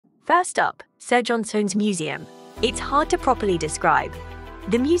First up, Sir John Soane's Museum. It's hard to properly describe.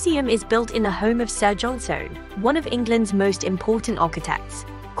 The museum is built in the home of Sir John Soane, one of England's most important architects.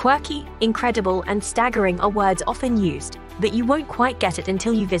 Quirky, incredible, and staggering are words often used, but you won't quite get it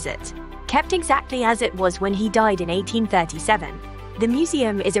until you visit. Kept exactly as it was when he died in 1837, the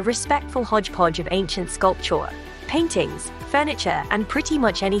museum is a respectful hodgepodge of ancient sculpture, paintings, furniture, and pretty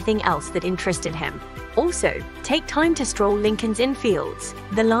much anything else that interested him. Also, take time to stroll Lincoln's Inn Fields,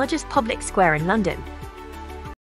 the largest public square in London.